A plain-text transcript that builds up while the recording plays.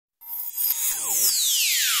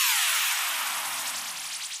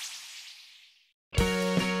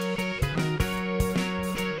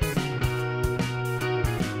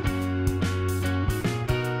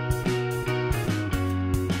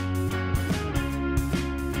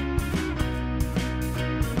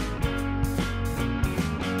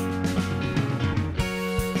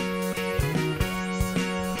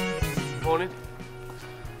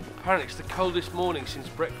Apparently it's the coldest morning since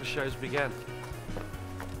breakfast shows began.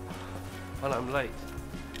 And I'm late.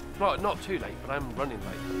 Not too late, but I'm running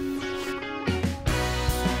late.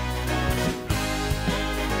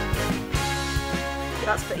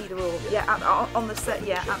 That's for either or. Yeah, on the set,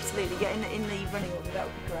 yeah, absolutely. Yeah, in the running order, that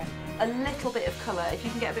would be great. A little bit of colour, if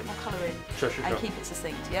you can get a bit more colour in. Sure. And keep it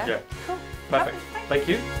succinct, yeah? Yeah. Cool. Perfect. Thank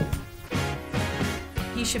you.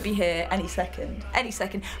 He should be here any second. Any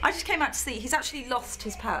second. I just came out to see, he's actually lost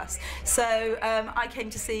his pass. So I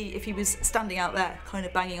came to see if he was standing out there, kind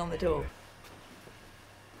of banging on the door.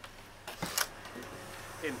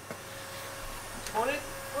 In. Morning.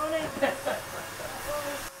 Morning.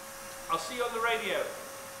 I'll see you on the radio.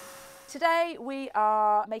 Today we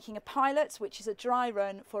are making a pilot, which is a dry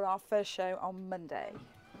run for our first show on Monday.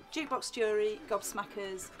 Jukebox jury,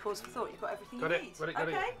 gobsmackers, pause for thought. You've got everything you need.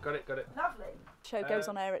 Got it. Lovely. Show goes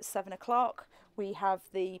on air at 7 o'clock. We have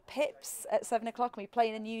the Pips at 7 o'clock and we play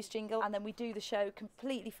in a news jingle, and then we do the show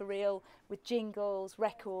completely for real with jingles,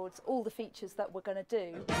 records, all the features that we're going to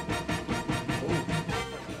do.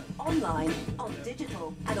 Online, on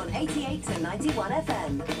digital, and on 88 to 91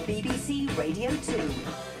 FM, BBC Radio 2.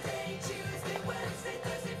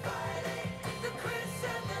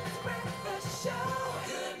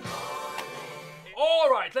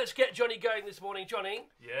 All right, let's get Jonny going this morning. Jonny.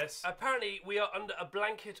 Yes. Apparently, we are under a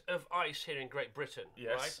blanket of ice here in Great Britain.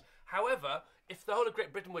 Yes. Right? However, if the whole of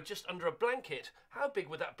Great Britain were just under a blanket, how big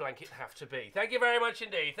would that blanket have to be? Thank you very much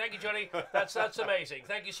indeed. Thank you, Jonny. That's amazing.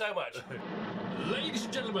 Thank you so much. Ladies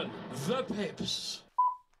and gentlemen, the Pips.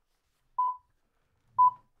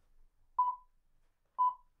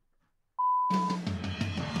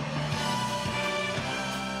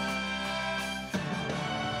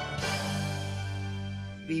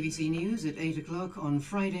 BBC News at 8 o'clock on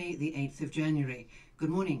Friday, the 8th of January. Good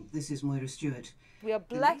morning, this is Moira Stewart. We are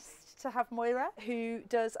blessed to have Moira, who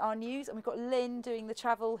does our news, and we've got Lynn doing the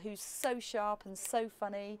travel, who's so sharp and so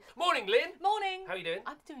funny. Morning, Lynn. Morning. How are you doing?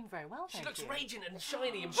 I'm doing very well, She thank looks you. radiant and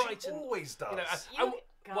shiny and bright. She always does. You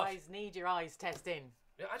guys need your eyes testing.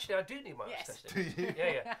 Yeah, actually, I do need my eyes testing. Do you?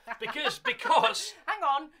 Yeah. Because... Hang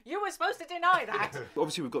on, you were supposed to deny that.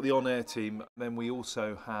 Obviously, we've got the on-air team, then we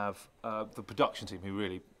also have the production team who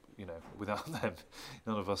really, you know, without them,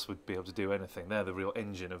 none of us would be able to do anything. They're the real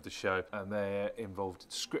engine of the show, and they're involved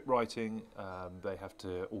in script writing. They have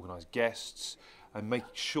to organise guests and make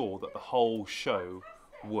sure that the whole show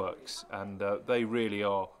works, and they really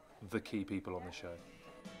are the key people on the show.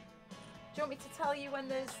 Do you want me to tell you when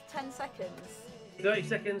there's 10 seconds? 30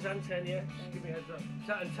 seconds and 10, yeah? Just give me a heads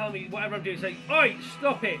up. And tell me whatever I'm doing, say, oi,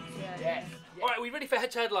 stop it! Yes. All right, are we ready for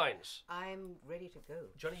head-to-head lines? I'm ready to go.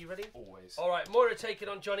 Johnny, you ready? Always. All right, Moira taking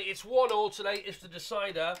on Johnny. It's 1-1 today. It's the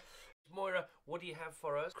decider. Moira, what do you have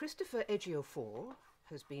for us? Christopher Ejiofor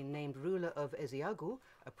has been named ruler of Ezeagu,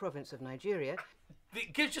 a province of Nigeria.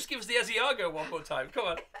 Just give us the Ezeago one more time. Come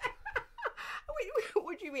on. Wait,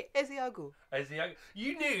 what do you mean, Ezeagu? Ezeago.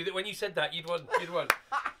 You knew that when you said that, you'd won.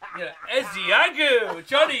 Yeah, Ezeagu.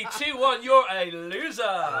 Johnny, 2-1. You're a loser.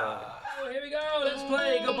 Oh, here we go. Let's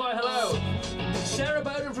play. Goodbye, hello. Sarah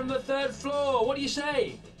Bowden from the 3rd floor. What do you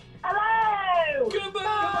say? Hello!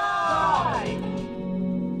 Goodbye!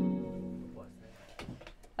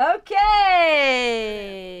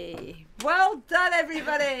 Okay. Well done,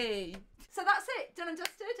 everybody. So that's it, done and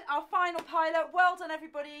dusted. Our final pilot. Well done,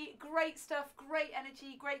 everybody. Great stuff, great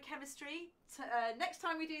energy, great chemistry. Next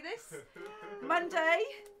time we do this, Monday,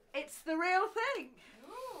 it's the real thing.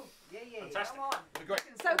 Ooh, yeah. Fantastic. Come on. Great.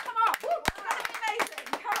 So come on. Woo, that'd be amazing.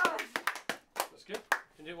 Come on. That's good.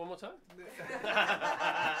 Can you do it one more time?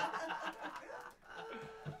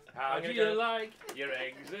 How do you like your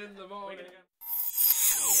eggs in the morning?